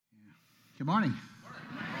Good morning.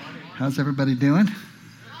 How's everybody doing?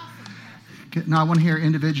 Good. Now, I want to hear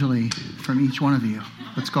individually from each one of you.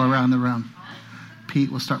 Let's go around the room. Pete,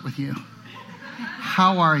 we'll start with you.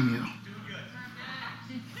 How are you?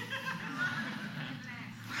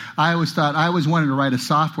 I always wanted to write a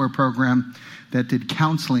software program that did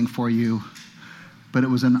counseling for you, but it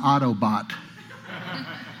was an Autobot,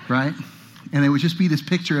 right? And it would just be this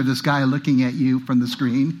picture of this guy looking at you from the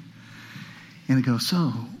screen. And it goes, so,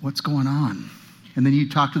 what's going on? And then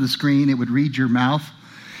you'd talk to the screen, it would read your mouth.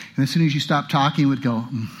 And as soon as you stopped talking, it would go,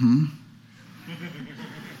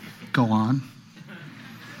 go on.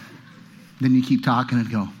 Then you keep talking and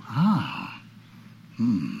go,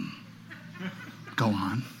 go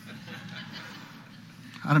on.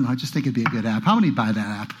 I don't know, I just think it'd be a good app. How many buy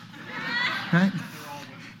that app? Right?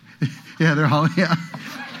 Yeah, they're all, yeah.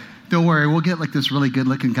 Don't worry, we'll get like this really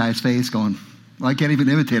good-looking guy's face going. Well, I can't even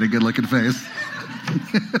imitate a good-looking face.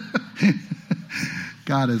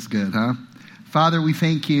 God is good, huh? Father, we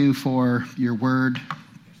thank you for your word,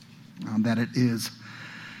 that it is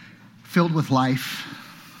filled with life.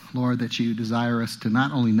 Lord, that you desire us to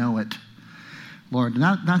not only know it, Lord,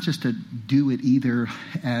 not just to do it either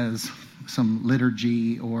as some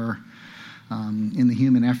liturgy or in the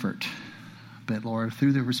human effort, but Lord,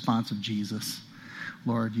 through the response of Jesus,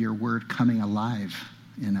 Lord, your word coming alive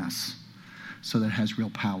in us so that it has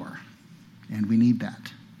real power. And we need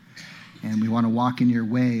that. And we want to walk in your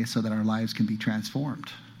way so that our lives can be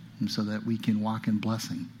transformed and so that we can walk in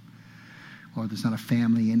blessing. Lord, there's not a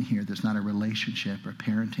family in here, there's not a relationship or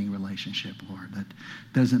parenting relationship, Lord, that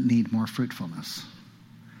doesn't need more fruitfulness.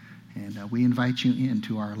 And we invite you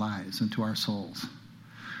into our lives, into our souls,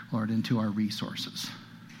 Lord, into our resources.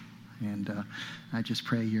 And I just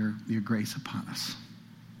pray your grace upon us.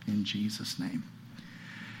 In Jesus' name.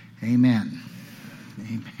 Amen.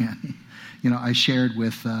 Amen. You know, I shared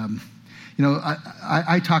with,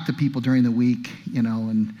 I talk to people during the week,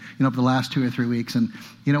 and, over the last 2 or 3 weeks. And,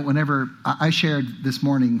 whenever I shared this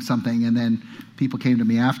morning something and then people came to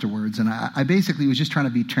me afterwards, and I basically was just trying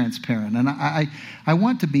to be transparent. And I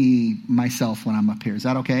want to be myself when I'm up here. Is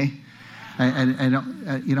that okay? I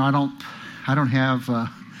don't have...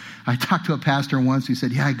 I talked to a pastor once who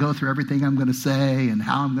said, I go through everything I'm going to say and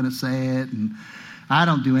how I'm going to say it. And I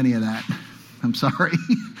don't do any of that. I'm sorry.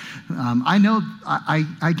 I know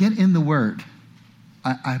I get in the Word.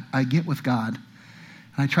 I get with God.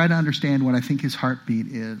 And I try to understand what I think his heartbeat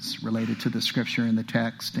is related to the scripture and the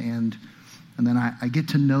text. And then I get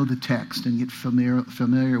to know the text and get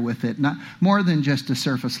familiar with it. Not more than just a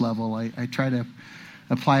surface level. I try to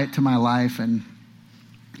apply it to my life. And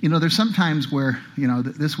there's some times where,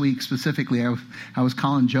 this week specifically, I was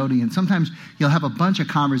calling Jody, and sometimes you'll have a bunch of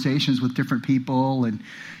conversations with different people, and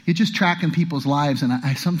you're just tracking people's lives, and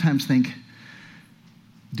I sometimes think,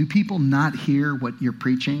 do people not hear what you're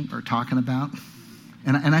preaching or talking about?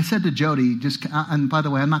 And I said to Jody, and by the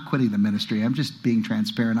way, I'm not quitting the ministry, I'm just being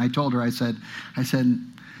transparent. I told her, I said,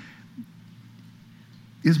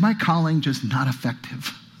 is my calling just not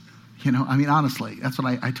effective? Honestly, that's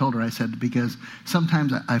what I told her. I said, because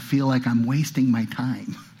sometimes I feel like I'm wasting my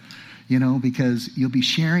time, because you'll be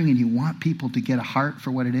sharing and you want people to get a heart for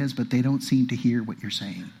what it is, but they don't seem to hear what you're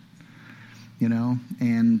saying,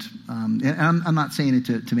 and I'm not saying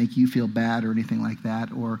it to make you feel bad or anything like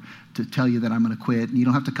that, or to tell you that I'm going to quit. And you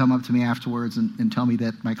don't have to come up to me afterwards and tell me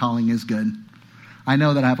that my calling is good. I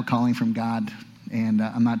know that I have a calling from God, and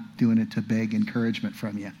I'm not doing it to beg encouragement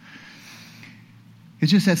from you. It's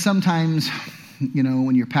just that sometimes,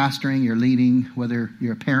 when you're pastoring, you're leading, whether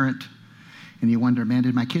you're a parent, and you wonder, man,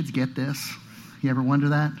 did my kids get this? You ever wonder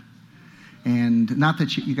that? And not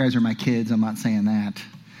that you guys are my kids, I'm not saying that,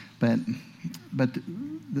 but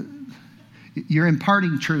you're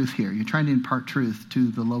imparting truth here. You're trying to impart truth to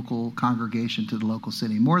the local congregation, to the local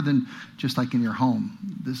city, more than just like in your home.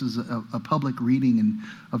 This is a public reading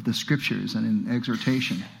of the scriptures and an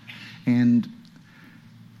exhortation. And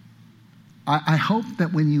I hope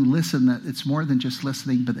that when you listen, that it's more than just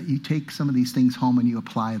listening, but that you take some of these things home and you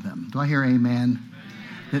apply them. Do I hear amen?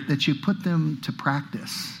 That you put them to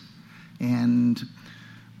practice. And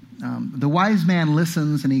the wise man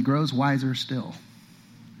listens and he grows wiser still.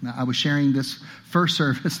 Now, I was sharing this first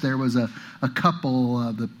service. There was a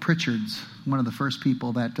couple, the Pritchards, one of the first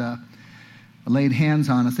people that laid hands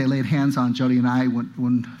on us. They laid hands on Jody and I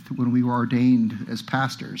when we were ordained as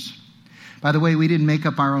pastors. By the way, we didn't make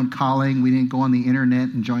up our own calling. We didn't go on the internet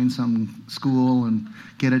and join some school and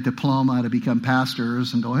get a diploma to become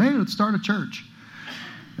pastors and go, hey, let's start a church.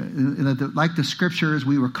 Like the scriptures,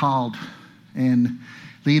 we were called, and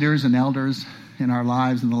leaders and elders in our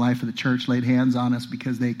lives and the life of the church laid hands on us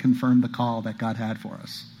because they confirmed the call that God had for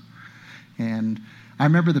us. And I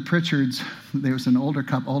remember the Pritchards, there was an older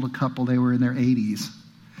couple, they were in their 80s.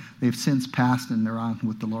 They've since passed and they're on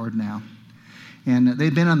with the Lord now. And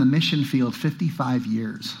they've been on the mission field 55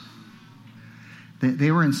 years.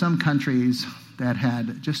 They were in some countries that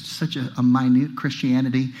had just such a minute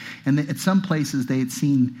Christianity. And at some places they had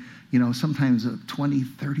seen, sometimes 20,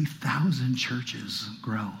 30,000 churches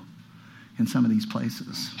grow in some of these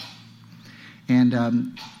places. And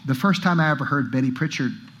the first time I ever heard Betty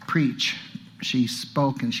Pritchard preach, she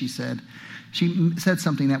spoke and she said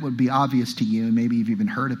something that would be obvious to you, and maybe you've even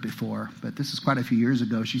heard it before, but this is quite a few years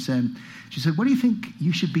ago. She said, what do you think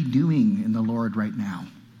you should be doing in the Lord right now?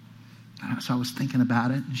 So I was thinking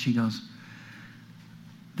about it, and she goes,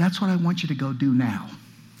 that's what I want you to go do now.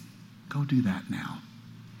 Go do that now.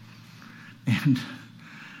 And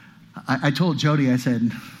I told Jody, I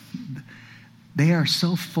said, they are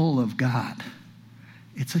so full of God.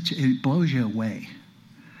 It blows you away.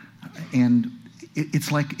 And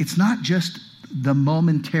it's like, it's not just the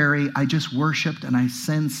momentary, I just worshiped and I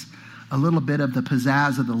sense a little bit of the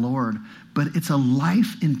pizzazz of the Lord, but it's a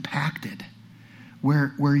life impacted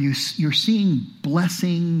where you're seeing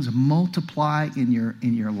blessings multiply in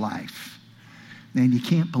your life. And you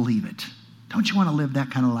can't believe it. Don't you want to live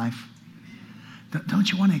that kind of life?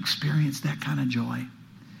 Don't you want to experience that kind of joy?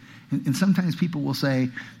 And sometimes people will say,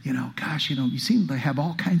 gosh, you seem to have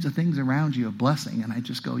all kinds of things around you of blessing. And I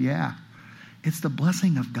just go, yeah, it's the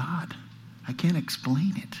blessing of God. I can't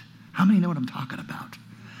explain it. How many know what I'm talking about?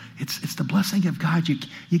 It's the blessing of God.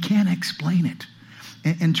 You can't explain it.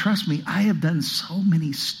 And trust me, I have done so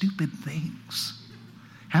many stupid things.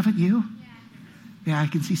 Haven't you? Yeah, I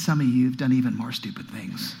can see some of you have done even more stupid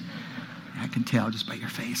things. I can tell just by your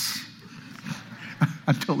face.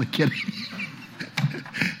 I'm totally kidding.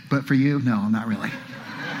 But for you, no, not really.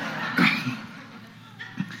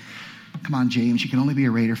 Come on, James, you can only be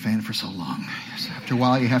a Raider fan for so long. After a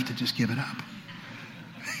while, you have to just give it up.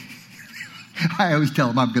 I always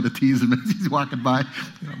tell him I'm going to tease him as he's walking by.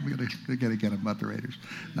 I'm going to get him about the Raiders.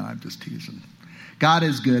 No, I'm just teasing. God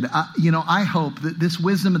is good. I hope that this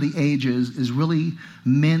wisdom of the ages is really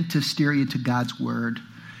meant to steer you to God's word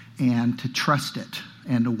and to trust it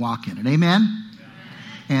and to walk in it. Amen?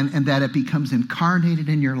 And that it becomes incarnated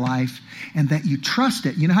in your life and that you trust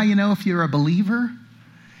it. You know how you know if you're a believer?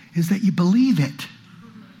 Is that you believe it.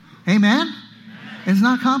 Amen? It's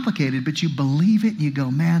not complicated, but you believe it and you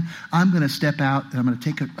go, man, I'm going to step out and I'm going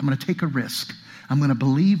to take a risk. I'm going to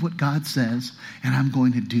believe what God says and I'm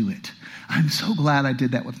going to do it. I'm so glad I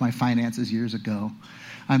did that with my finances years ago.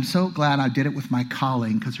 I'm so glad I did it with my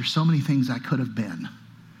calling because there's so many things I could have been,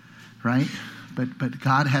 right? But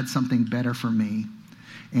God had something better for me.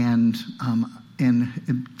 And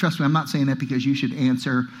trust me, I'm not saying that because you should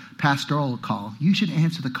answer pastoral call. You should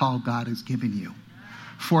answer the call God has given you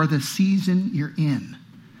for the season you're in,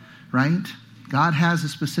 right? God has a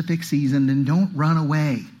specific season, and don't run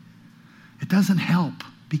away. It doesn't help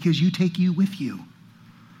because you take you with you,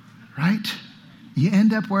 right? You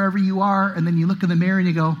end up wherever you are, and then you look in the mirror and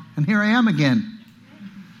you go, and here I am again.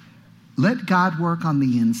 Let God work on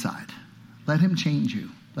the inside. Let him change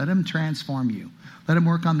you. Let him transform you. Let him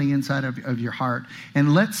work on the inside of your heart.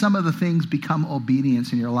 And let some of the things become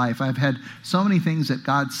obedience in your life. I've had so many things that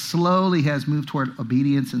God slowly has moved toward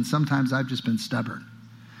obedience, and sometimes I've just been stubborn.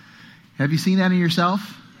 Have you seen that in yourself?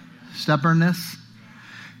 Stubbornness?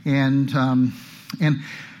 And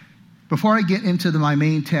before I get into my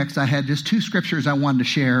main text, I had just two scriptures I wanted to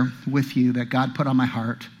share with you that God put on my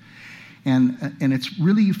heart. And it's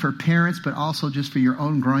really for parents, but also just for your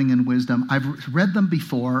own growing in wisdom. I've read them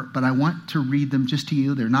before, but I want to read them just to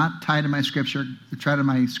you. They're not tied to my scripture. They're tied to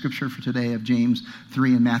my scripture for today of James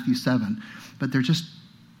 3 and Matthew 7. But they're just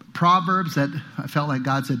proverbs that I felt like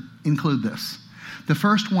God said, include this. The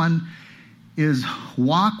first one is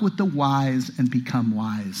walk with the wise and become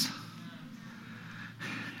wise.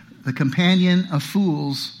 The companion of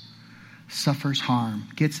fools suffers harm,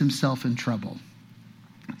 gets himself in trouble.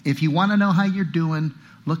 If you want to know how you're doing,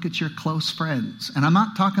 look at your close friends. And I'm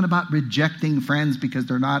not talking about rejecting friends because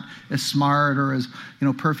they're not as smart or as,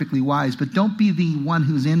 perfectly wise. But don't be the one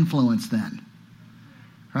who's influenced then.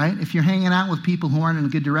 Right? If you're hanging out with people who aren't in a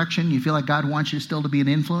good direction, you feel like God wants you still to be an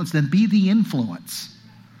influence, then be the influence.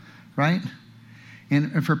 Right?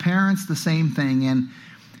 And for parents, the same thing. And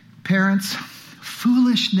parents,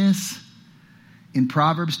 foolishness in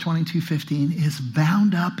Proverbs 22:15 is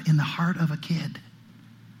bound up in the heart of a kid.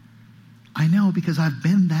 I know because I've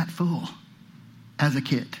been that fool as a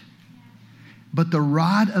kid. But the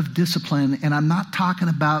rod of discipline, and I'm not talking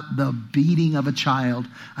about the beating of a child,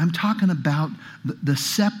 I'm talking about the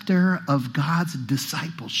scepter of God's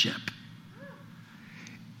discipleship.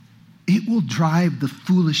 it will drive the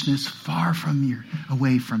foolishness far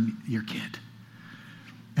away from your kid.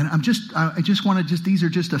 And I just want to these are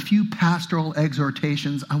just a few pastoral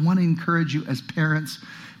exhortations. I want to encourage you as parents,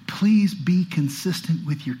 please be consistent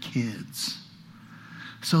with your kids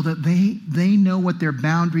so that they know what their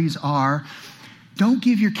boundaries are. Don't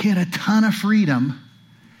give your kid a ton of freedom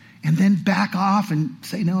and then back off and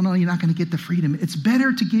say, no, you're not going to get the freedom. It's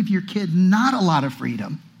better to give your kid not a lot of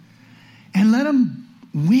freedom and let them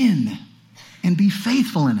win and be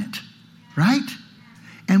faithful in it, right?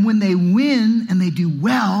 And when they win and they do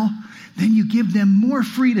well, then you give them more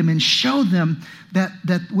freedom and show them that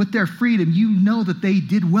with their freedom, you know that they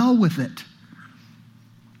did well with it.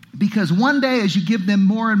 Because one day as you give them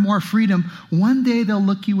more and more freedom, one day they'll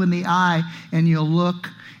look you in the eye and you'll look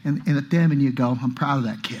and at them and you go, I'm proud of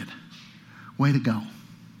that kid. Way to go.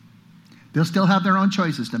 They'll still have their own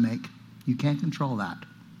choices to make. You can't control that.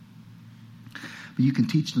 But you can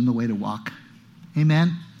teach them the way to walk.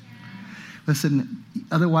 Amen? Listen,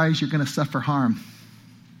 otherwise you're going to suffer harm.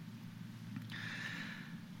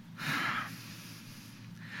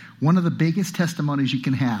 One of the biggest testimonies you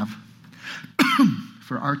can have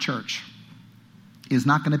for our church is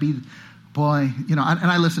not going to be, and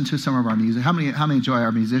I listen to some of our music. How many enjoy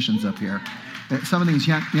our musicians up here? Some of these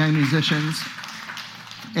young musicians.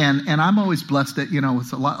 And I'm always blessed that,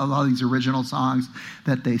 with a lot of these original songs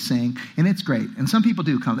that they sing. And it's great. And some people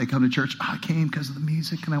do come. They come to church. I came because of the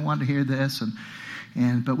music and I wanted to hear this.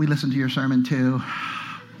 But we listened to your sermon too.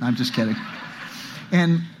 I'm just kidding.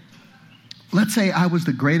 And let's say I was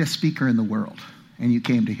the greatest speaker in the world and you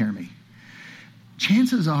came to hear me.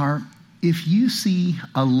 Chances are, if you see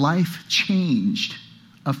a life changed,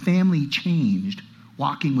 a family changed,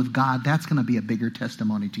 walking with God, that's going to be a bigger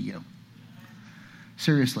testimony to you.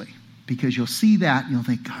 Seriously, because you'll see that and you'll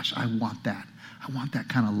think, gosh, I want that. I want that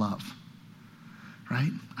kind of love,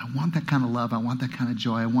 right? I want that kind of love. I want that kind of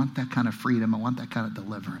joy. I want that kind of freedom. I want that kind of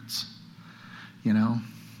deliverance.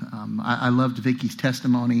 I loved Vicky's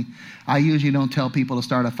testimony. I usually don't tell people to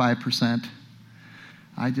start at 5%.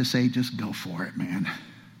 I just say, just go for it, man.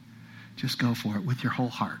 Just go for it with your whole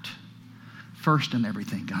heart. First in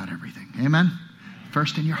everything, God, everything. Amen?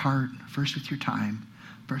 First in your heart, first with your time,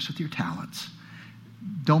 first with your talents.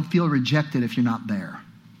 Don't feel rejected if you're not there.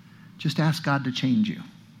 Just ask God to change you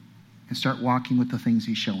and start walking with the things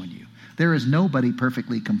he's showing you. There is nobody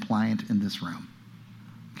perfectly compliant in this room,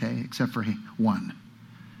 okay, except for one.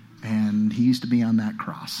 And he used to be on that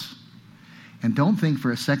cross. And don't think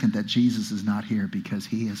for a second that Jesus is not here, because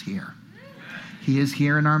he is here. He is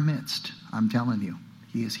here in our midst. I'm telling you,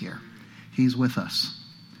 he is here. He's with us.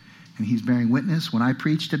 And he's bearing witness. When I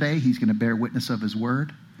preach today, he's going to bear witness of his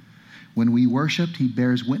word. When we worshiped, he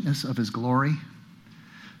bears witness of his glory.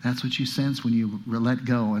 That's what you sense when you let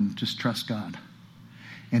go and just trust God.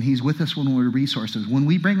 And he's with us when we're resources. When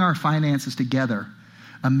we bring our finances together,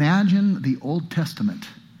 imagine the Old Testament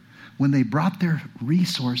when they brought their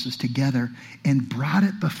resources together and brought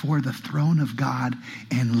it before the throne of God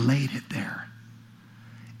and laid it there.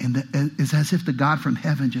 And it's as if the God from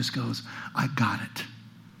heaven just goes, I got it.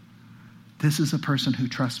 This is a person who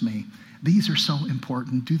trusts me. These are so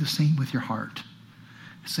important. Do the same with your heart.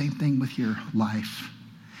 Same thing with your life.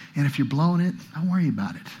 And if you're blowing it, don't worry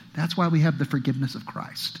about it. That's why we have the forgiveness of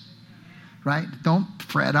Christ. Right? Don't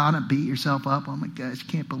fret on it, beat yourself up. Oh my gosh,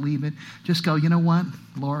 can't believe it. Just go, you know what?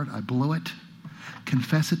 Lord, I blew it.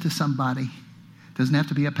 Confess it to somebody. Doesn't have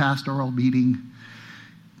to be a pastoral meeting.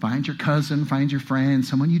 Find your cousin, find your friend,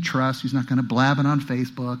 someone you trust who's not going to blab it on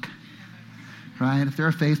Facebook. Right? If they're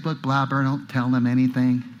a Facebook blabber, don't tell them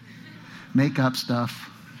anything. Make up stuff.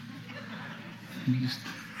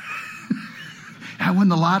 I won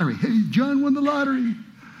the lottery. Hey, John won the lottery.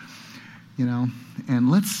 And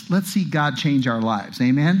let's see God change our lives.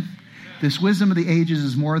 Amen? This Wisdom of the Ages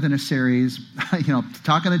is more than a series.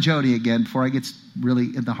 Talking to Jody again before I get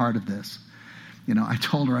really in the heart of this. I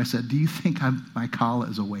told her, I said, do you think my call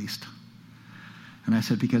is a waste? And I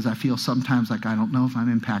said, because I feel sometimes like I don't know if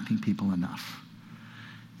I'm impacting people enough.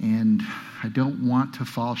 And I don't want to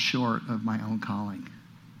fall short of my own calling.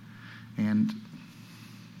 And,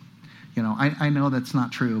 I know that's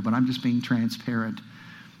not true, but I'm just being transparent.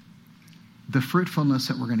 The fruitfulness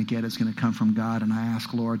that we're going to get is going to come from God. And I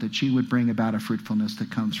ask, Lord, that you would bring about a fruitfulness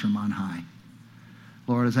that comes from on high.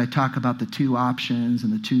 Lord, as I talk about the 2 options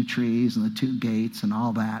and the 2 trees and the 2 gates and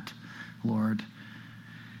all that, Lord,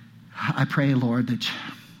 I pray, Lord, that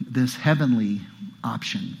this heavenly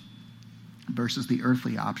option versus the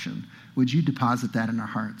earthly option, would you deposit that in our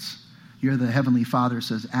hearts? You're the Heavenly Father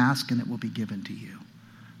says, ask and it will be given to you,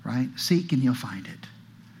 right? Seek and you'll find it.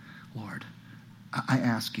 Lord, I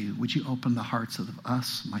ask you, would you open the hearts of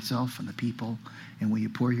us, myself, and the people, and will you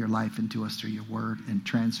pour your life into us through your word and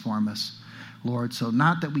transform us, Lord, so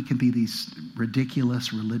not that we can be these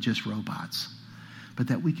ridiculous religious robots, but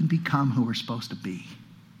that we can become who we're supposed to be.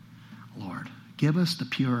 Lord, give us the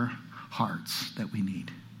pure hearts that we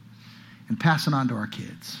need, and pass it on to our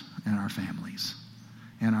kids and our families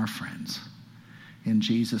and our friends. In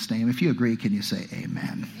Jesus' name, if you agree, can you say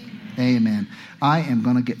amen? Amen. I am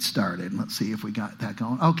going to get started. Let's see if we got that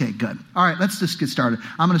going. Okay, good. All right, let's just get started.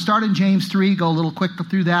 I'm going to start in James 3, go a little quick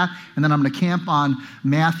through that, and then I'm going to camp on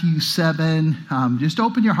Matthew 7. Just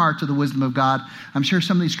open your heart to the wisdom of God. I'm sure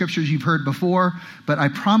some of these scriptures you've heard before, but I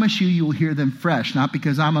promise you will hear them fresh, not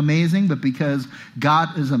because I'm amazing, but because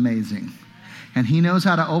God is amazing. And he knows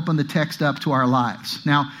how to open the text up to our lives.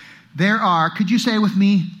 Now, there are, could you say with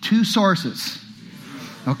me, two sources.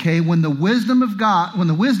 Okay, when the wisdom of God, when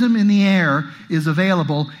the wisdom in the air is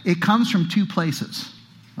available, it comes from two places.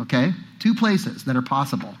 Okay, two places that are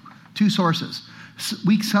possible, two sources.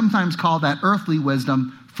 We sometimes call that earthly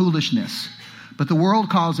wisdom foolishness, but the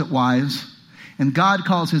world calls it wise, and God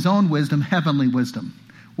calls his own wisdom heavenly wisdom.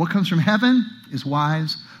 What comes from heaven is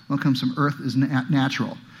wise, what comes from earth is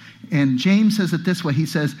natural. And James says it this way. He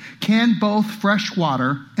says, can both fresh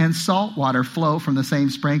water and salt water flow from the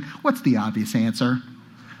same spring? What's the obvious answer?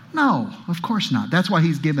 No, of course not. That's why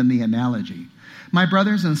he's given the analogy. My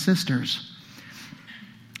brothers and sisters,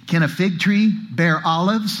 can a fig tree bear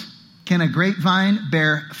olives? Can a grapevine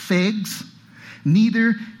bear figs?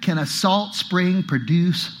 Neither can a salt spring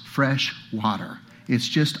produce fresh water. It's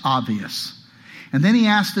just obvious. And then he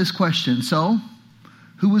asked this question, so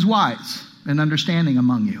who was wise and understanding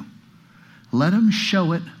among you? Let them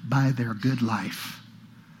show it by their good life.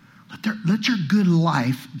 Let your good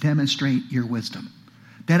life demonstrate your wisdom.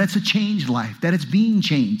 That it's a changed life, that it's being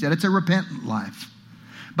changed, that it's a repentant life.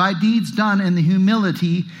 By deeds done in the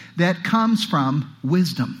humility that comes from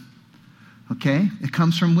wisdom. Okay? It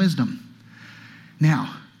comes from wisdom.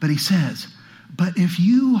 Now, but he says, but if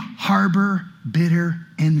you harbor bitter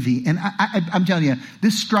envy, and I'm telling you,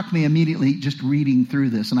 this struck me immediately just reading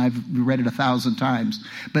through this, and I've read it 1,000 times.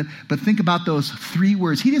 But think about those three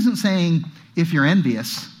words. He isn't saying if you're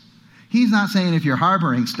envious. He's not saying if you're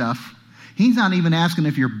harboring stuff. He's not even asking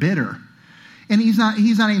if you're bitter. And he's not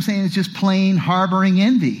even saying it's just plain harboring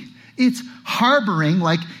envy. It's harboring,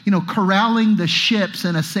 like, corralling the ships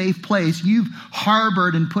in a safe place. You've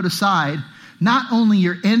harbored and put aside not only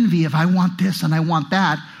your envy of I want this and I want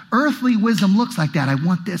that. Earthly wisdom looks like that. I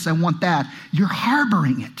want this, I want that. You're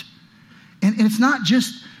harboring it. And it's not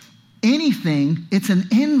just anything. It's an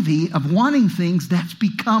envy of wanting things that's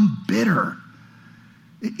become bitter.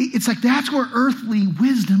 It's like that's where earthly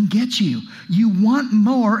wisdom gets you. You want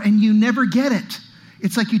more and you never get it.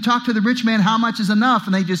 It's like you talk to the rich man, how much is enough?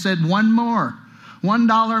 And they just said, $1 more,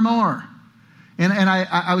 $1 more. And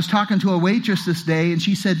I was talking to a waitress this day, and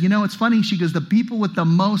she said, it's funny. She goes, the people with the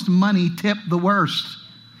most money tip the worst.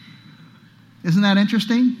 Isn't that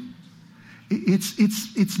interesting?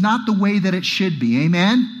 It's not the way that it should be.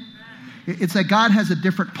 Amen? It's like God has a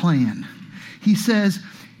different plan. He says,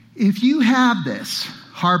 if you have this,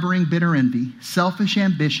 harboring bitter envy, selfish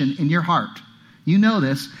ambition in your heart, you know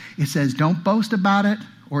this, it says don't boast about it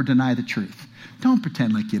or deny the truth. Don't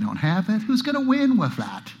pretend like you don't have it. Who's going to win with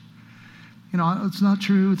that? It's not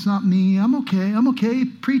true. It's not me. I'm okay.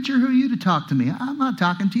 Preacher, who are you to talk to me? I'm not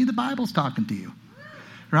talking to you. The Bible's talking to you.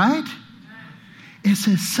 Right? It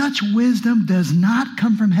says such wisdom does not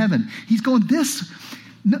come from heaven. He's going,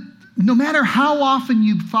 no matter how often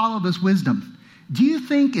you follow this wisdom, do you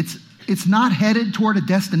think it's not headed toward a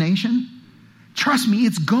destination? Trust me,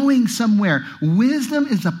 it's going somewhere. Wisdom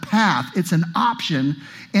is a path. It's an option.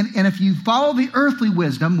 And if you follow the earthly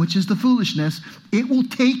wisdom, which is the foolishness, it will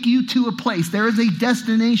take you to a place. There is a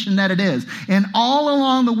destination that it is. And all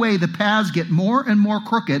along the way, the paths get more and more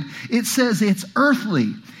crooked. It says it's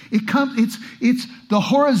earthly. It's the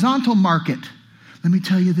horizontal market. Let me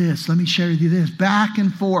tell you this. Let me share with you this. Back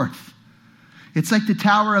and forth. It's like the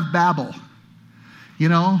Tower of Babel.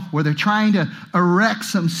 Where they're trying to erect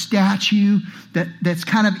some statue that's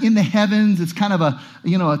kind of in the heavens. It's kind of a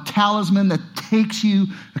talisman that connects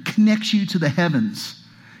you to the heavens,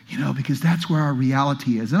 because that's where our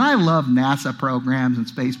reality is. And I love NASA programs and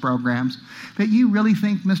space programs. But you really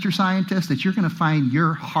think, Mr. Scientist, that you're going to find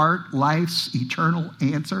your heart, life's eternal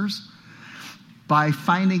answers by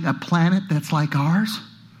finding a planet that's like ours?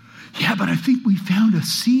 Yeah, but I think we found a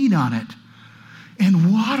seed on it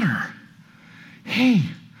and water. Hey,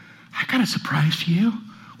 I got a surprise for you.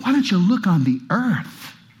 Why don't you look on the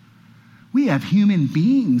earth? We have human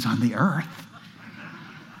beings on the earth.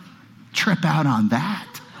 Trip out on that.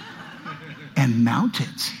 and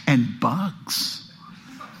mountains and bugs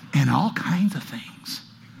and all kinds of things.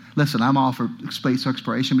 Listen, I'm all for space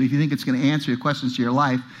exploration, but if you think it's going to answer your questions to your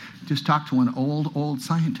life, just talk to an old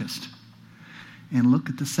scientist and look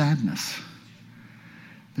at the sadness.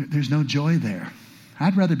 There's no joy there.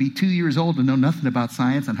 I'd rather be 2 years old and know nothing about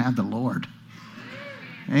science and have the Lord.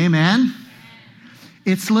 Amen.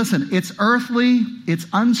 It's earthly, it's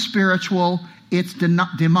unspiritual, it's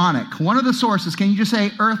demonic. One of the sources, can you just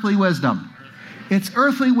say earthly wisdom? It's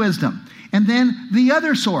earthly wisdom. And then the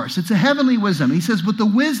other source, it's a heavenly wisdom. He says, but the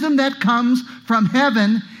wisdom that comes from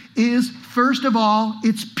heaven is, first of all,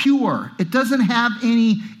 it's pure. It doesn't have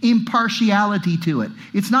any impartiality to it.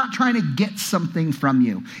 It's not trying to get something from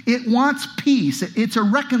you. It wants peace. It's a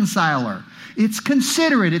reconciler. It's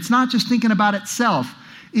considerate. It's not just thinking about itself.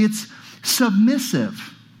 It's submissive.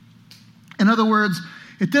 In other words,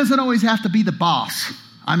 it doesn't always have to be the boss.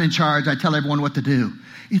 I'm in charge. I tell everyone what to do.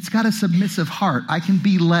 It's got a submissive heart. I can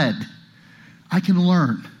be led. I can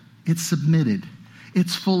learn. It's submitted.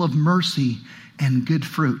 It's full of mercy and good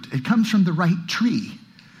fruit. It comes from the right tree.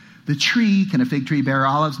 The tree, can a fig tree bear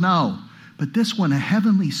olives? No. But this one, a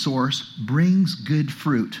heavenly source, brings good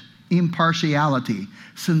fruit, impartiality,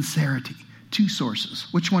 sincerity. Two sources.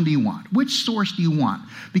 Which one do you want? Which source do you want?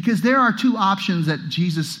 Because there are two options that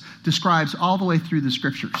Jesus describes all the way through the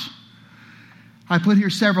scriptures. I put here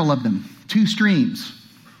several of them. Two streams,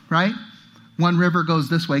 right? One river goes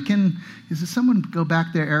this way. Is there someone go back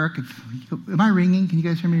there, Eric? Am I ringing? Can you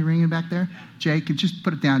guys hear me ringing back there? Jake, just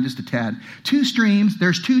put it down just a tad. Two streams,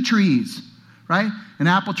 there's two trees, right? An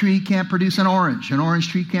apple tree can't produce an orange. An orange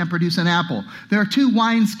tree can't produce an apple. There are two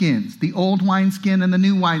wineskins, the old wineskin and the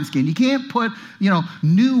new wineskin. You can't put,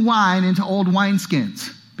 new wine into old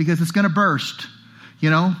wineskins because it's going to burst,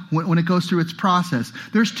 when it goes through its process.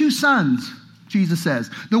 There's two sons, Jesus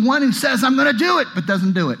says. The one who says, I'm going to do it, but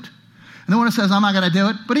doesn't do it. And the one who says, I'm not going to do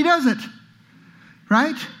it, but he does it,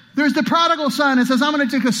 right? There's the prodigal son that says, I'm going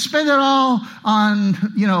to spend it all on,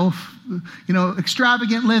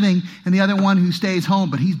 extravagant living. And the other one who stays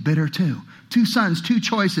home, but he's bitter too. Two sons, two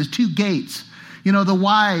choices, two gates. The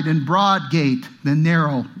wide and broad gate, the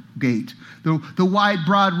narrow gate. The wide,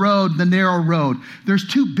 broad road, the narrow road. There's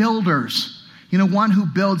two builders. One who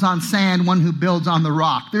builds on sand, one who builds on the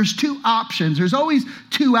rock. There's two options. There's always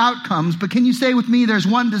two outcomes. But can you say with me, there's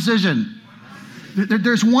one decision?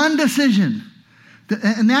 There's one decision.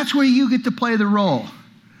 And that's where you get to play the role.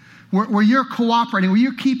 Where you're cooperating, where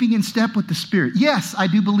you're keeping in step with the Spirit. Yes, I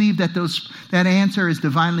do believe that that answer is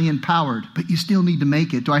divinely empowered. But you still need to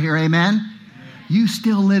make it. Do I hear amen? Amen. You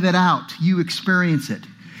still live it out. You experience it.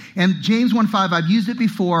 And James 1:5, I've used it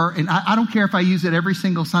before. And I don't care if I use it every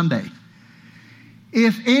single Sunday.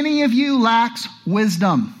 If any of you lacks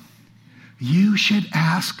wisdom, you should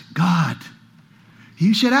ask God.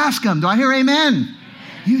 You should ask him. Do I hear amen? Amen.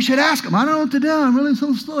 You should ask him. I don't know what to do. I'm really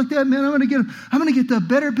so slow like that, man. I'm going to get the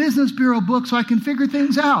Better Business Bureau book so I can figure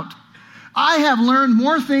things out. I have learned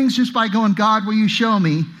more things just by going, God, will you show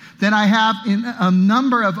me, than I have in a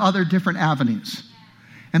number of other different avenues.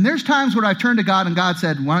 And there's times where I turned to God and God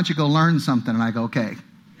said, why don't you go learn something? And I go, okay.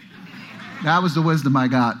 That was the wisdom I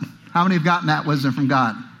got. How many have gotten that wisdom from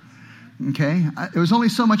God? Okay. There was only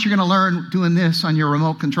so much you're going to learn doing this on your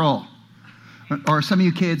remote control. Or some of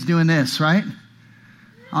you kids doing this, right?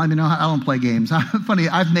 I don't even know. I don't play games. Funny,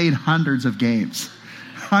 I've made hundreds of games.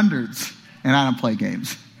 Hundreds. And I don't play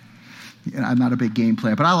games. I'm not a big game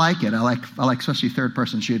player, but I like it. I like especially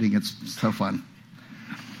third-person shooting. It's so fun.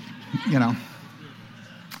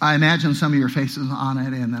 I imagine some of your faces on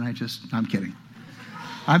it, and then I'm kidding.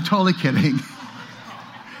 I'm totally kidding.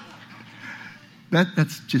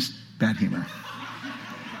 That's just bad humor.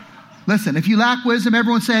 Listen, if you lack wisdom,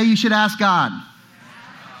 everyone say you should ask God.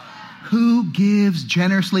 Who gives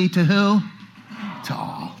generously to who? To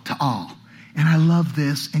all, to all. And I love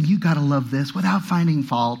this, and you got to love this, without finding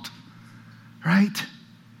fault, right?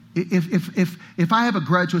 If I have a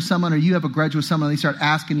grudge with someone or you have a grudge with someone and they start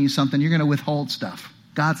asking you something, you're going to withhold stuff.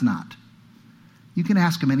 God's not. You can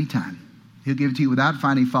ask him anytime. He'll give it to you without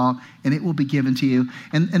finding fault, and it will be given to you.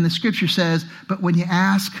 And the scripture says, but when you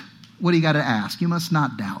ask, what do you got to ask? You must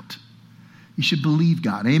not doubt. You should believe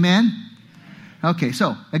God. Amen? Okay,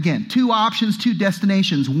 so again, two options, two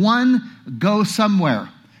destinations. One, go somewhere.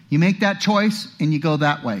 You make that choice, and you go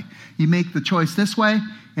that way. You make the choice this way,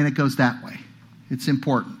 and it goes that way. It's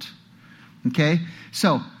important. Okay?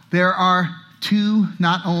 So there are two,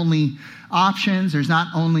 not only options, there's not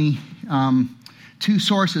only two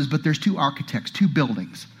sources, but there's two architects, two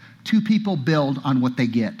buildings. Two people build on what they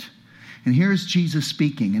get. And here's Jesus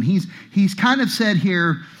speaking. And he's kind of said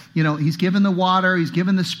here, he's given the water, he's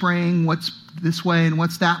given the spring, what's this way and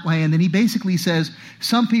what's that way. And then he basically says,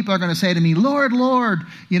 some people are going to say to me, Lord, Lord,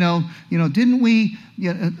 didn't we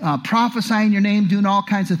prophesy in your name, doing all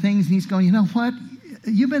kinds of things? And he's going, you know what?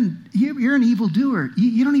 You're an evildoer.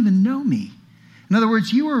 You don't even know me. In other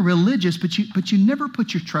words, you are religious, but you never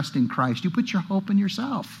put your trust in Christ. You put your hope in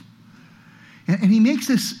yourself. And he makes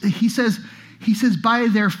this, he says, by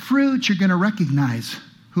their fruit, you're going to recognize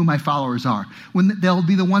who my followers are. When they'll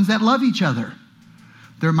be the ones that love each other.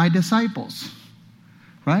 They're my disciples,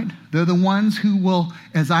 right? They're the ones who will,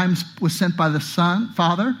 as I was sent by the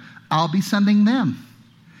Father, I'll be sending them.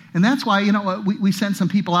 And that's why, we sent some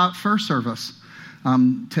people out first service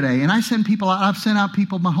today. And I send people out, I've sent out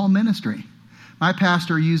people my whole ministry. My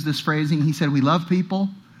pastor used this phrasing. He said, we love people.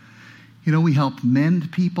 We help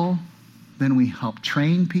mend people. Then we help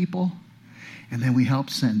train people. And then we help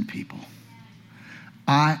send people.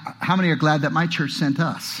 How many are glad that my church sent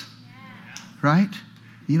us? Right?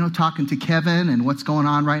 Talking to Kevin and what's going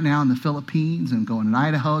on right now in the Philippines and going in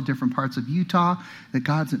Idaho, different parts of Utah, that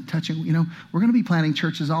God's touching. We're going to be planting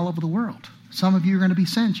churches all over the world. Some of you are going to be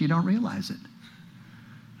sent. You don't realize it.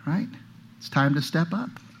 Right? It's time to step up.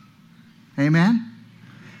 Amen?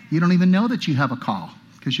 You don't even know that you have a call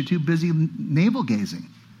because you're too busy navel gazing.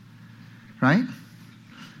 Right?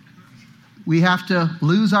 We have to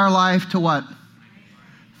lose our life to what?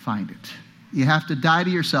 Find it. You have to die to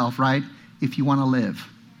yourself, right? If you want to live.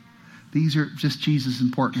 These are just Jesus'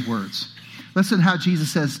 important words. Listen how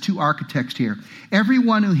Jesus says to architects here.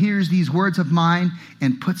 Everyone who hears these words of mine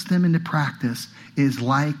and puts them into practice is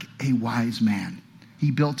like a wise man.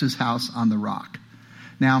 He built his house on the rock.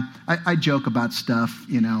 Now, I joke about stuff,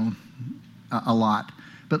 a lot.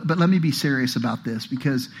 But let me be serious about this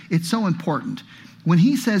because it's so important. When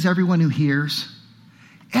he says everyone who hears,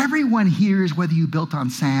 everyone hears whether you built on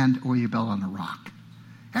sand or you built on a rock.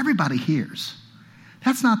 Everybody hears.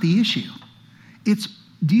 That's not the issue. It's,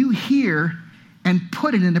 do you hear and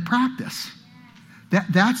put it into practice?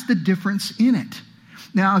 That's the difference in it.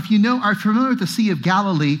 Now, if are familiar with the Sea of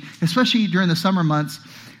Galilee, especially during the summer months,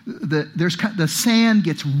 the sand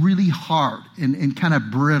gets really hard and kind of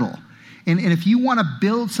brittle. And if you want to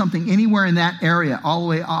build something anywhere in that area, all the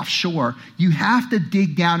way offshore, you have to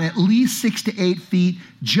dig down at least 6 to 8 feet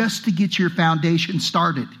just to get your foundation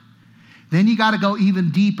started. Then you got to go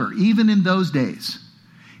even deeper, even in those days.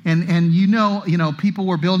 And people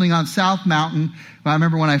were building on South Mountain. I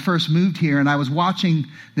remember when I first moved here and I was watching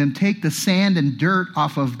them take the sand and dirt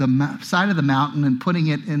off of the side of the mountain and putting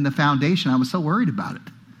it in the foundation. I was so worried about it.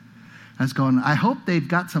 I was going, I hope they've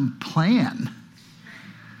got some plan.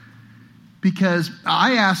 Because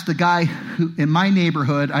I asked the guy who in my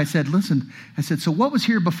neighborhood, I said, so what was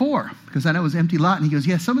here before? Because I know it was an empty lot. And he goes,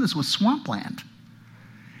 yeah, some of this was swampland.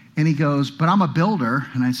 And he goes, but I'm a builder.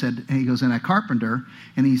 And I said, and he goes, and a carpenter.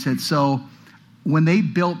 And he said, so when they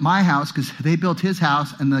built my house, because they built his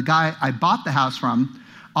house, and the guy I bought the house from,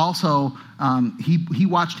 also, he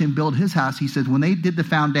watched him build his house. He said, when they did the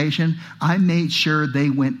foundation, I made sure they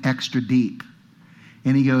went extra deep.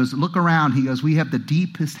 And he goes, look around. He goes, we have the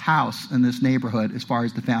deepest house in this neighborhood as far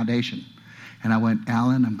as the foundation. And I went,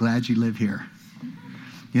 Alan, I'm glad you live here.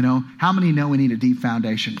 How many know we need a deep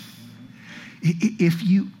foundation? If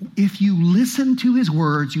you listen to his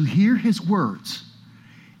words, you hear his words,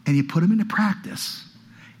 and you put them into practice,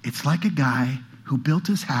 it's like a guy who built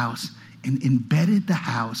his house and embedded the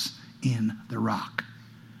house in the rock.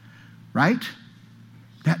 Right?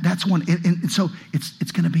 That's one. And so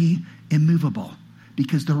it's going to be immovable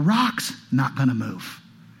because the rock's not going to move.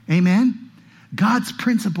 Amen? God's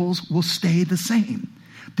principles will stay the same.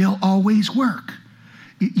 They'll always work.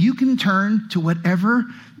 You can turn to whatever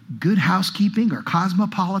Good Housekeeping or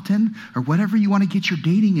Cosmopolitan or whatever you want to get your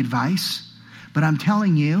dating advice, but I'm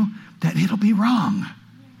telling you that it'll be wrong.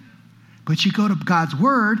 But you go to God's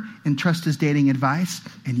word and trust his dating advice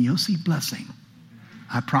and you'll see blessing.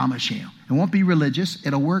 I promise you. It won't be religious.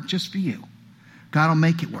 It'll work just for you. God will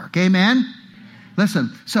make it work. Amen?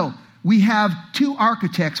 Listen, so we have two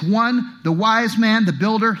architects. One, the wise man, the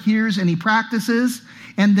builder, hears and he practices.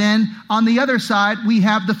 And then on the other side, we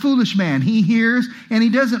have the foolish man. He hears and he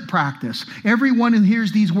doesn't practice. Everyone who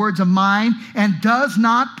hears these words of mine and does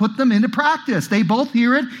not put them into practice. They both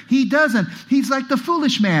hear it. He doesn't. He's like the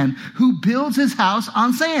foolish man who builds his house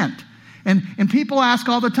on sand. And people ask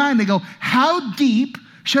all the time, they go, how deep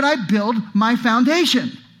should I build my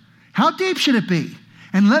foundation? How deep should it be?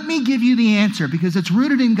 And let me give you the answer because it's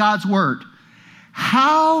rooted in God's word.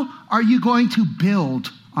 How are you going to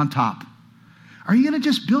build on top? Are you going to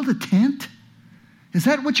just build a tent? Is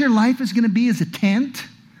that what your life is going to be, is a tent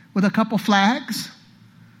with a couple flags,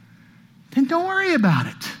 then don't worry about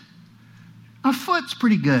it. A foot's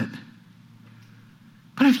pretty good.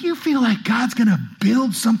 But if you feel like God's going to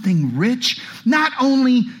build something rich, not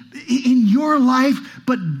only in your life,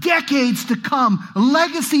 but decades to come,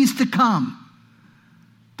 legacies to come,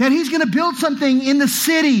 that he's going to build something in the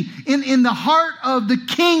city, in the heart of the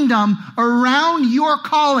kingdom around your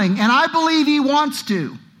calling, and I believe he wants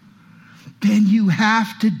to, then you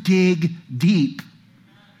have to dig deep.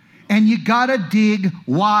 And you got to dig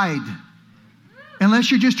wide.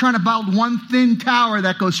 Unless you're just trying to build one thin tower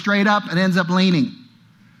that goes straight up and ends up leaning.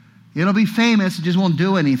 It'll be famous, it just won't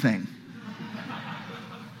do anything.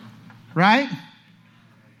 Right?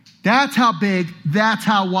 That's how big, that's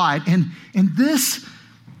how wide. And this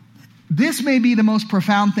may be the most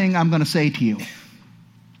profound thing I'm going to say to you.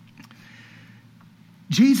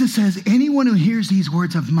 Jesus says, anyone who hears these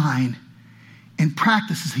words of mine and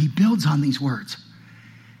practices, he builds on these words.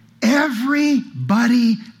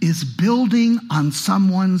 Everybody is building on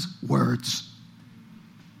someone's words.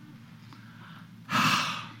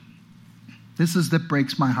 This is that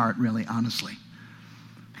breaks my heart, really, honestly.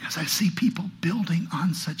 Because I see people building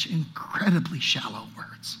on such incredibly shallow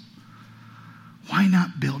words. Why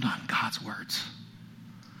not build on God's words?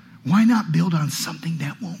 Why not build on something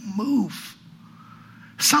that won't move?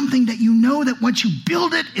 Something that you know that once you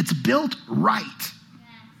build it, it's built right.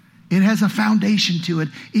 It has a foundation to it.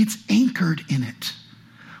 It's anchored in it.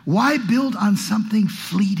 Why build on something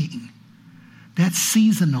fleeting, that's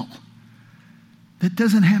seasonal, that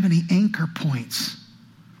doesn't have any anchor points?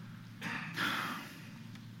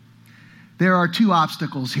 There are two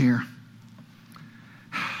obstacles here.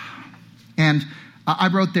 And I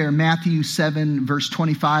wrote there Matthew 7, verse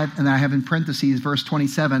 25, and I have in parentheses verse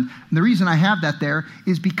 27. And the reason I have that there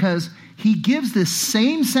is because he gives this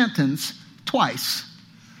same sentence twice.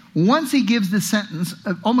 Once he gives this sentence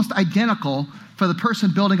almost identical for the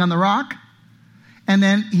person building on the rock, and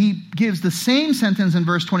then he gives the same sentence in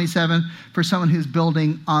verse 27 for someone who's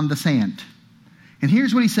building on the sand. And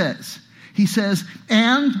here's what he says. He says,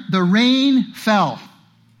 and the rain fell.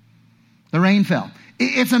 The rain fell.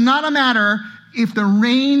 It's not a matter if the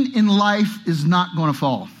rain in life is not going to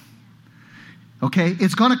fall. Okay?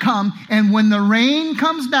 It's going to come. And when the rain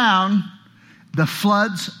comes down, the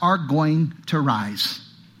floods are going to rise.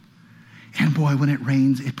 And boy, when it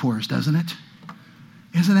rains, it pours, doesn't it?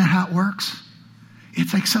 Isn't that how it works?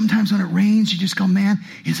 It's like sometimes when it rains, you just go, man,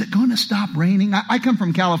 is it going to stop raining? I come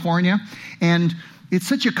from California, and it's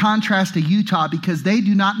such a contrast to Utah because they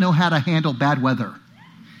do not know how to handle bad weather.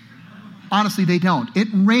 Honestly, they don't. It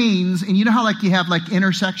rains, and you know how like you have like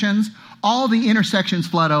intersections? All the intersections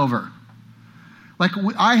flood over. Like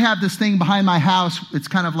I have this thing behind my house. It's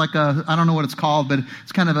kind of like I don't know what it's called, but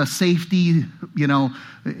it's kind of a safety,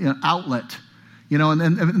 outlet.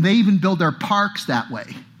 And they even build their parks that way,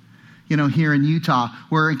 here in Utah,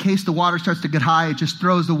 where in case the water starts to get high, it just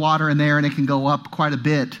throws the water in there and it can go up quite a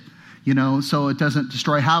bit, so it doesn't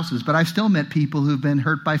destroy houses. But I've still met people who've been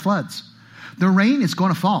hurt by floods. The rain is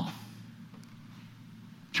going to fall.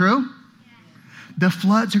 True? The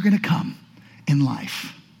floods are going to come in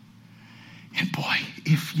life. And boy,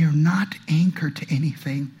 if you're not anchored to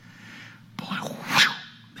anything, boy, whew,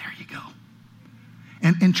 there you go.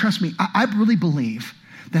 And trust me, I really believe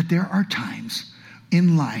that there are times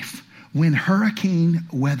in life when hurricane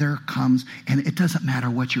weather comes, and it doesn't matter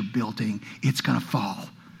what you're building, it's going to fall.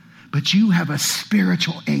 But you have a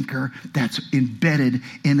spiritual anchor that's embedded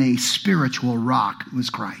in a spiritual rock, who is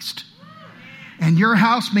Christ. And your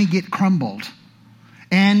house may get crumbled.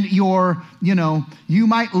 And you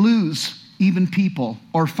might lose even people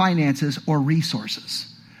or finances or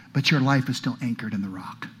resources. But your life is still anchored in the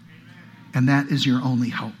rock. And that is your only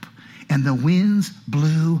hope. And the winds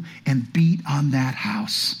blew and beat on that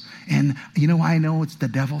house. And you know why I know it's the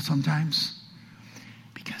devil sometimes?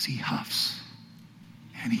 Because he huffs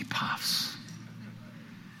and he puffs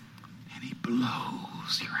and he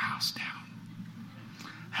blows your house down.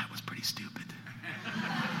 That was pretty stupid.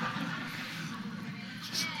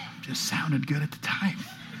 Just sounded good at the time.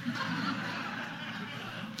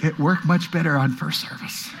 It worked much better on first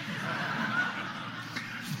service.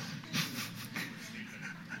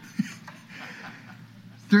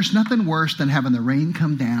 There's nothing worse than having the rain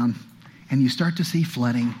come down and you start to see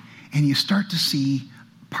flooding and you start to see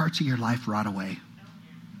parts of your life rot away.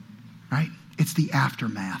 Right? It's the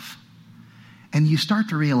aftermath. And you start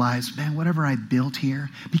to realize, man, whatever I built here,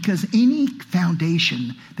 because any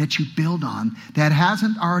foundation that you build on that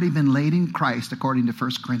hasn't already been laid in Christ, according to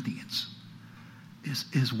 1 Corinthians,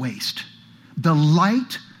 is waste. The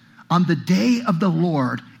light on the day of the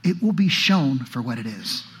Lord, it will be shown for what it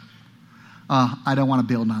is. I don't want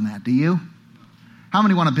to build on that. Do you? How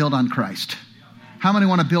many want to build on Christ? How many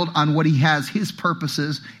want to build on what he has, his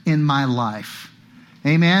purposes in my life?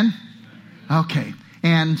 Amen? Okay.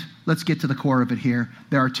 And let's get to the core of it here.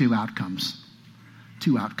 There are two outcomes.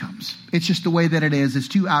 Two outcomes. It's just the way that it is. It's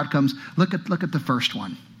two outcomes. Look at the first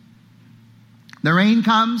one. The rain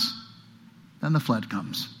comes, then the flood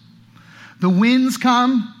comes. The winds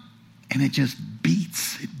come, and it just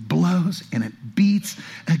beats. It blows, and it beats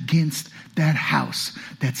against that house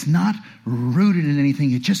that's not rooted in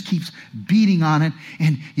anything. It just keeps beating on it,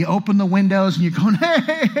 and you open the windows, and you're going,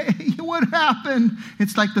 hey, what happened?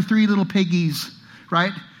 It's like the three little piggies,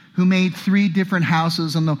 right? Who made three different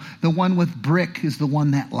houses, and the one with brick is the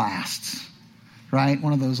one that lasts, right?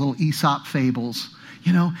 One of those little Aesop fables,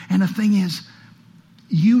 And the thing is,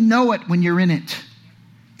 you know it when you're in it.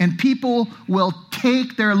 And people will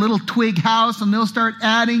take their little twig house and they'll start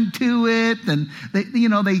adding to it. And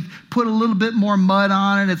they put a little bit more mud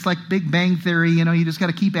on it. It's like Big Bang Theory. You just got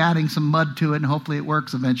to keep adding some mud to it and hopefully it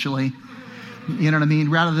works eventually. You know what I mean?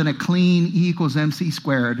 Rather than a clean E equals MC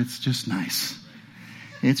squared. It's just nice.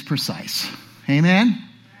 It's precise. Amen?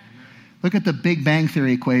 Look at the Big Bang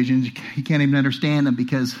Theory equations. You can't even understand them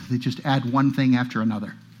because they just add one thing after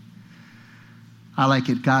another. I like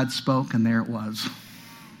it. God spoke and there it was.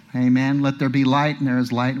 Amen. Let there be light and there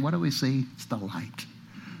is light. What do we see? It's the light.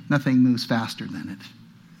 Nothing moves faster than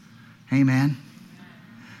it. Amen.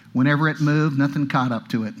 Whenever it moved, nothing caught up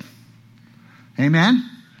to it. Amen.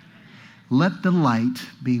 Let the light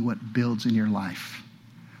be what builds in your life.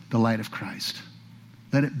 The light of Christ.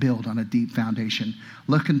 Let it build on a deep foundation.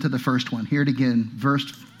 Look into the first one. Hear it again. Verse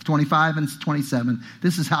 25 and 27.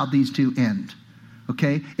 This is how these two end.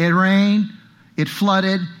 Okay. It rained. It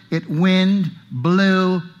flooded, it wind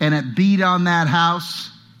blew, and it beat on that house.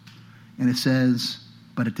 And it says,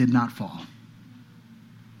 but it did not fall.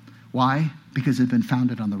 Why? Because it had been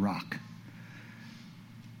founded on the rock.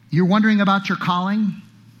 You're wondering about your calling?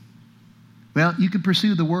 Well, you can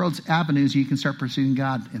pursue the world's avenues. You can start pursuing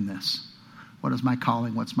God in this. What is my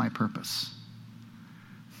calling? What's my purpose?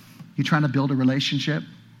 You trying to build a relationship?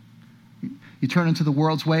 You turn into the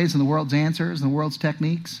world's ways and the world's answers and the world's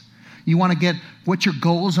techniques? You want to get what your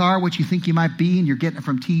goals are, what you think you might be, and you're getting it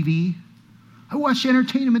from TV. I watched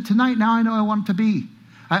entertainment tonight. Now I know I want it to be.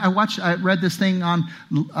 I read this thing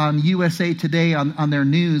on USA Today on their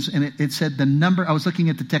news, and it said the number. I was looking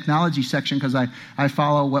at the technology section because I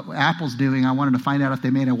follow what Apple's doing. I wanted to find out if they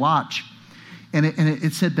made a watch. And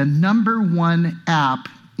it said the number one app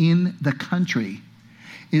in the country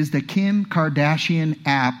is the Kim Kardashian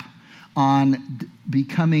app on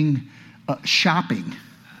becoming shopping.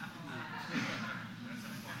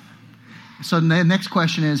 So the next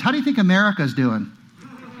question is, how do you think America's doing?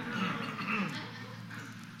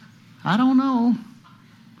 I don't know.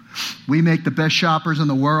 We make the best shoppers in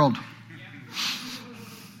the world.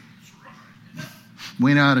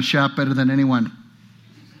 We know how to shop better than anyone.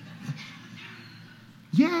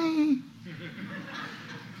 Yay!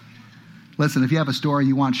 Listen, if you have a store,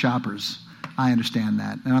 you want shoppers. I understand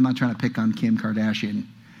that. And I'm not trying to pick on Kim Kardashian.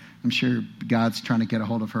 I'm sure God's trying to get a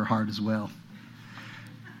hold of her heart as well.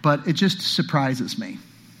 But it just surprises me.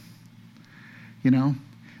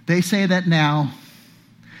 They say that now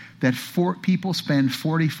that people spend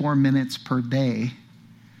 44 minutes per day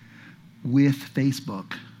with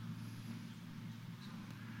Facebook.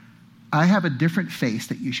 I have a different face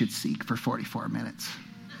that you should seek for 44 minutes.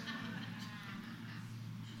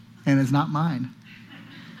 And it's not mine.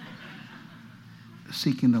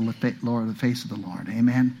 Seeking the face of the Lord.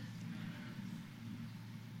 Amen.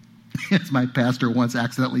 As my pastor once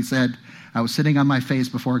accidentally said, I was sitting on my face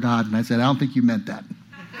before God, and I said, I don't think you meant that.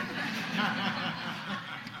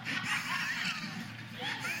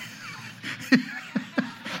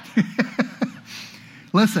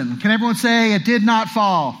 Listen, can everyone say, it did not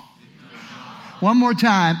fall? One more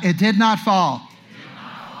time, it did not fall.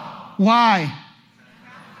 Why?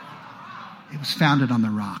 It was founded on the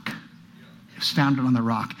rock. It was founded on the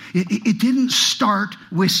rock. It didn't start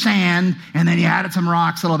with sand and then you added some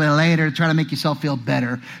rocks a little bit later to try to make yourself feel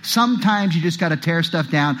better. Sometimes you just got to tear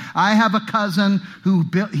stuff down. I have a cousin who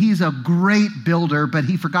he's a great builder, but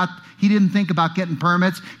he didn't think about getting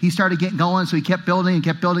permits. He started getting going, so he kept building and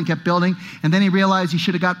kept building, kept building. And then he realized he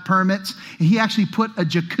should have got permits. And he actually put a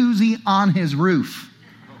jacuzzi on his roof.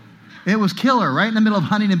 It was killer, right in the middle of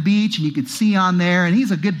Huntington Beach, and you could see on there. And he's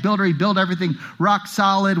a good builder. He built everything rock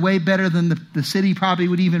solid, way better than the city probably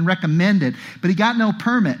would even recommend it. But he got no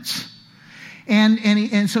permits.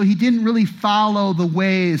 And so he didn't really follow the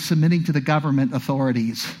ways submitting to the government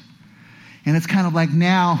authorities. And it's kind of like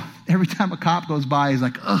now, every time a cop goes by, he's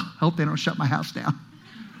like, oh, I hope they don't shut my house down.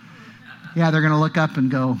 Yeah, they're going to look up and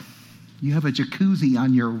go, you have a jacuzzi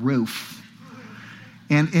on your roof.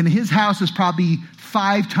 And his house is probably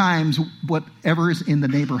 5 times whatever is in the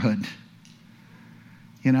neighborhood.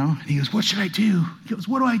 You know? And he goes, what should I do? He goes,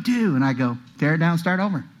 what do I do? And I go, tear it down, start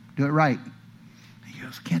over. Do it right. And he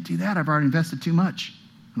goes, I can't do that. I've already invested too much.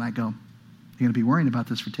 And I go, you're going to be worrying about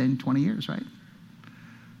this for 10, 20 years, right?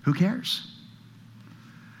 Who cares?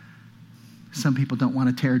 Some people don't want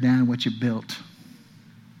to tear down what you built.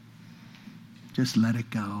 Just let it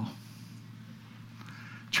go.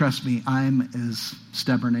 Trust me, I'm as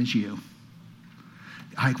stubborn as you.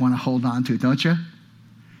 I want to hold on to it, don't you?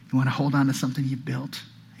 You want to hold on to something you've built?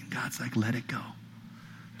 And God's like, let it go.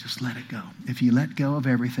 Just let it go. If you let go of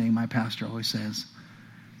everything, my pastor always says,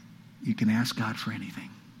 you can ask God for anything.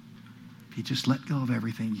 If you just let go of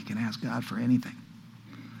everything, you can ask God for anything.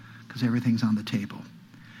 Because everything's on the table.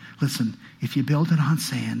 Listen, if you build it on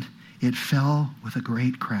sand, it fell with a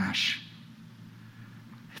great crash.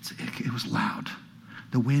 It was loud.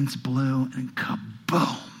 The winds blew and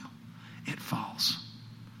kaboom, it falls.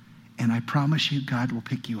 And I promise you, God will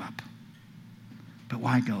pick you up. But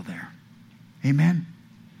why go there? Amen?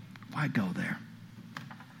 Why go there?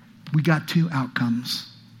 We got 2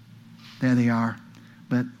 outcomes. There they are.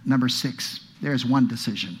 But number 6, there's one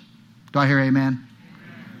decision. Do I hear amen?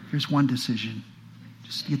 Here's one decision.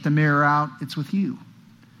 Just get the mirror out. It's with you.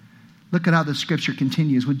 Look at how the scripture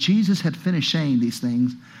continues. When Jesus had finished saying these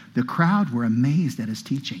things, the crowd were amazed at his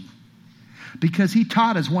teaching, because he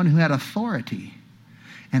taught as one who had authority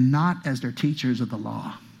and not as their teachers of the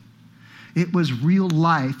law. It was real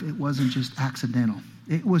life. It wasn't just accidental.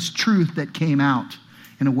 It was truth that came out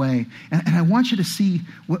in a way. And I want you to see,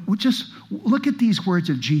 just look at these words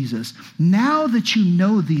of Jesus. Now that you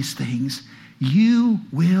know these things, you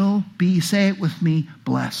will be, say it with me,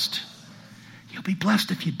 blessed. You'll be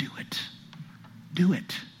blessed if you do it. Do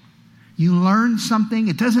it. You learn something.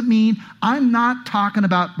 It doesn't mean, I'm not talking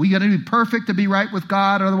about we got to be perfect to be right with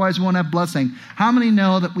God, otherwise we won't have blessing. How many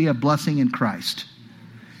know that we have blessing in Christ?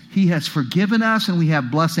 He has forgiven us and we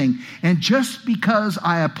have blessing. And just because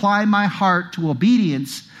I apply my heart to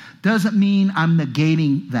obedience doesn't mean I'm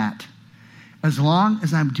negating that. As long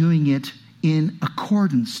as I'm doing it in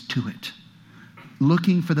accordance to it,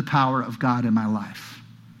 looking for the power of God in my life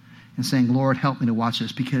and saying, Lord, help me to watch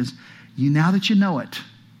this, because now that you know it,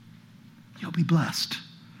 you'll be blessed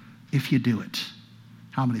if you do it.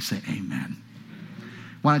 How many say amen?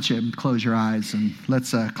 Why don't you close your eyes and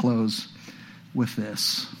let's close with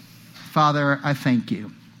this. Father, I thank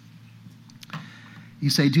you. You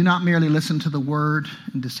say, do not merely listen to the word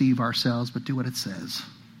and deceive ourselves, but do what it says.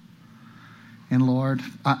 And Lord,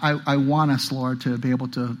 I want us, Lord, to be able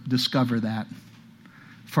to discover that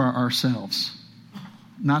for ourselves.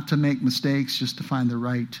 Not to make mistakes, just to find the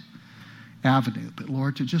right avenue, but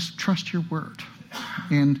Lord, to just trust your word.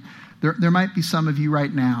 And there might be some of you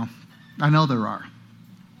right now. I know there are.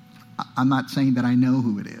 I'm not saying that I know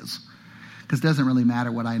who it is, because it doesn't really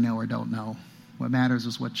matter what I know or don't know. What matters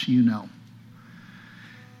is what you know.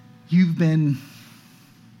 You've been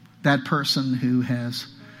that person who has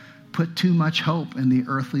put too much hope in the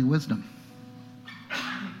earthly wisdom.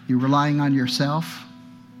 You're relying on yourself.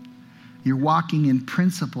 You're walking in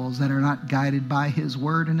principles that are not guided by his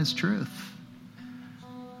word and his truth.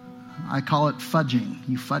 I call it fudging.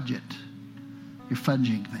 You fudge it. You're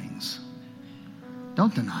fudging things.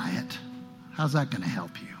 Don't deny it. How's that going to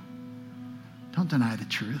help you? Don't deny the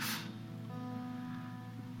truth.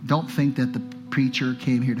 Don't think that the preacher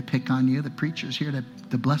came here to pick on you. The preacher's here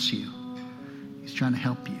to bless you. He's trying to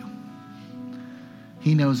help you.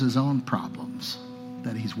 He knows his own problems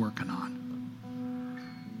that he's working on.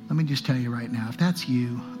 Let me just tell you right now, if that's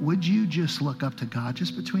you, would you just look up to God,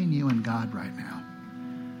 just between you and God right now,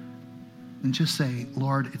 and just say,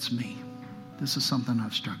 Lord, it's me. This is something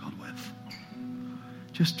I've struggled with.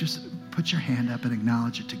 Just put your hand up and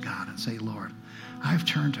acknowledge it to God and say, Lord, I've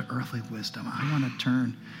turned to earthly wisdom. I want to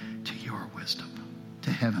turn to your wisdom,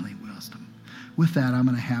 to heavenly wisdom. With that, I'm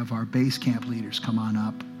going to have our base camp leaders come on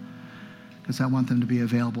up, because I want them to be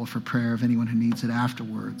available for prayer of anyone who needs it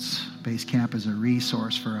afterwards. Base camp is a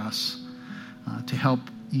resource for us to help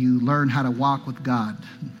you learn how to walk with God.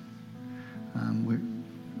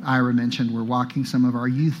 Ira mentioned we're walking some of our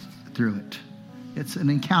youth through it. It's an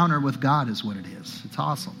encounter with God is what it is. It's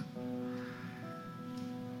awesome.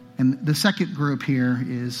 And the second group here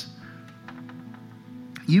is,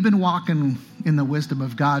 you've been walking in the wisdom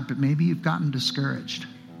of God, but maybe you've gotten discouraged.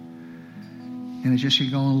 And it's just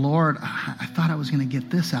you're going, Lord, I thought I was going to get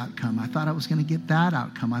this outcome. I thought I was going to get that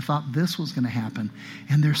outcome. I thought this was going to happen.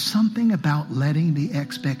 And there's something about letting the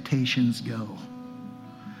expectations go.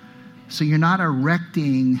 So you're not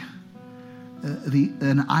erecting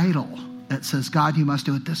an idol that says, God, you must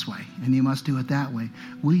do it this way and you must do it that way,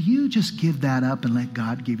 will you just give that up and let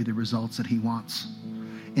God give you the results that he wants?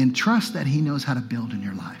 And trust that he knows how to build in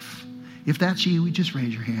your life. If that's you, we just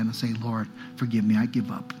raise your hand and say, Lord, forgive me, I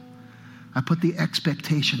give up. I put the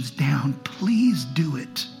expectations down. Please do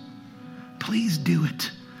it. Please do it.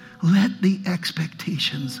 Let the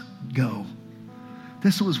expectations go.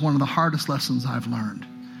 This was one of the hardest lessons I've learned.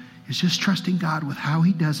 It's just trusting God with how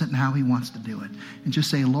he does it and how he wants to do it. And just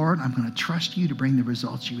say, Lord, I'm going to trust you to bring the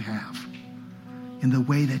results you have in the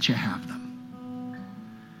way that you have them.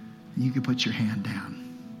 And you can put your hand down.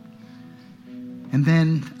 And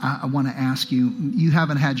then I want to ask you, you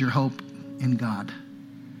haven't had your hope in God.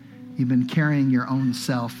 You've been carrying your own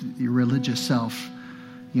self, your religious self,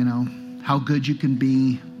 how good you can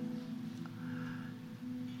be,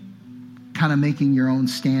 kind of making your own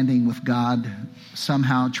standing with God,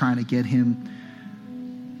 somehow trying to get him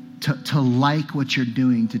to like what you're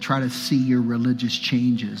doing, to try to see your religious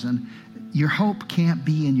changes. And your hope can't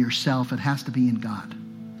be in yourself. It has to be in God.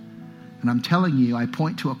 And I'm telling you, I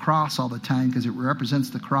point to a cross all the time because it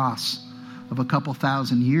represents the cross of a couple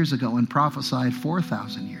thousand years ago and prophesied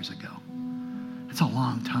 4,000 years ago. It's a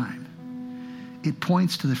long time. It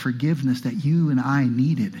points to the forgiveness that you and I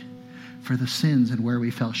needed for the sins and where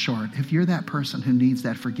we fell short. If you're that person who needs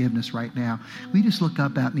that forgiveness right now, will you just look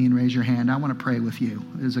up at me and raise your hand? I want to pray with you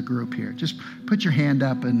as a group here. Just put your hand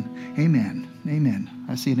up and amen. Amen.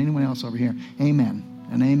 I see it. Anyone else over here? Amen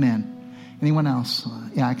and amen. Anyone else?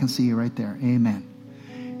 Yeah, I can see you right there.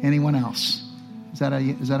 Amen. Anyone else? Is that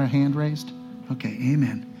a hand raised? Okay,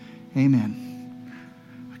 amen. Amen.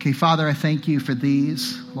 Okay, Father, I thank you for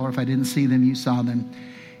these. Lord, if I didn't see them, you saw them.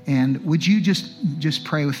 And would you just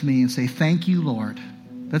pray with me and say, thank you, Lord.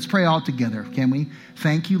 Let's pray all together, can we?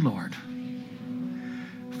 Thank you, Lord,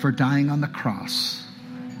 for dying on the cross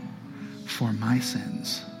for my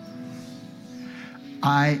sins.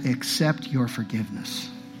 I accept your forgiveness.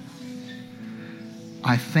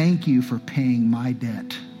 I thank you for paying my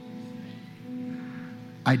debt.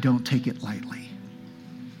 I don't take it lightly.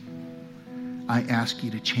 I ask you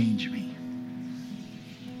to change me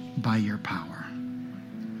by your power.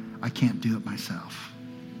 I can't do it myself.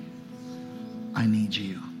 I need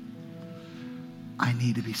you. I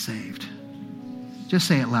need to be saved. Just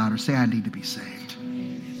say it louder. Say, I need to be saved.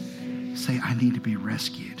 Say, I need to be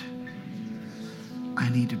rescued. I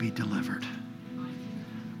need to be delivered.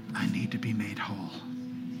 I need to be made whole.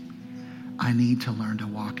 I need to learn to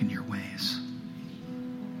walk in your ways.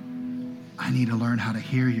 I need to learn how to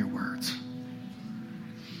hear your words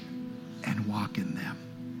and walk in them.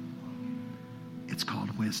 It's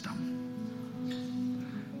called wisdom.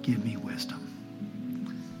 Give me wisdom.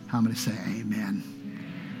 How many say amen?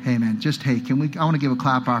 Amen. Just, hey, I want to give a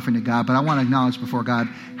clap offering to God, but I want to acknowledge before God,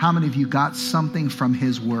 how many of you got something from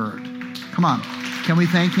his word? Come on. Can we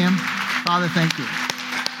thank him? Father, thank you.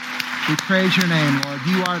 We praise your name, Lord.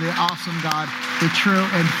 You are the awesome God, the true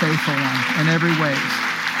and faithful one in every way.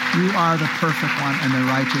 You are the perfect one and the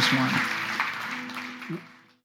righteous one.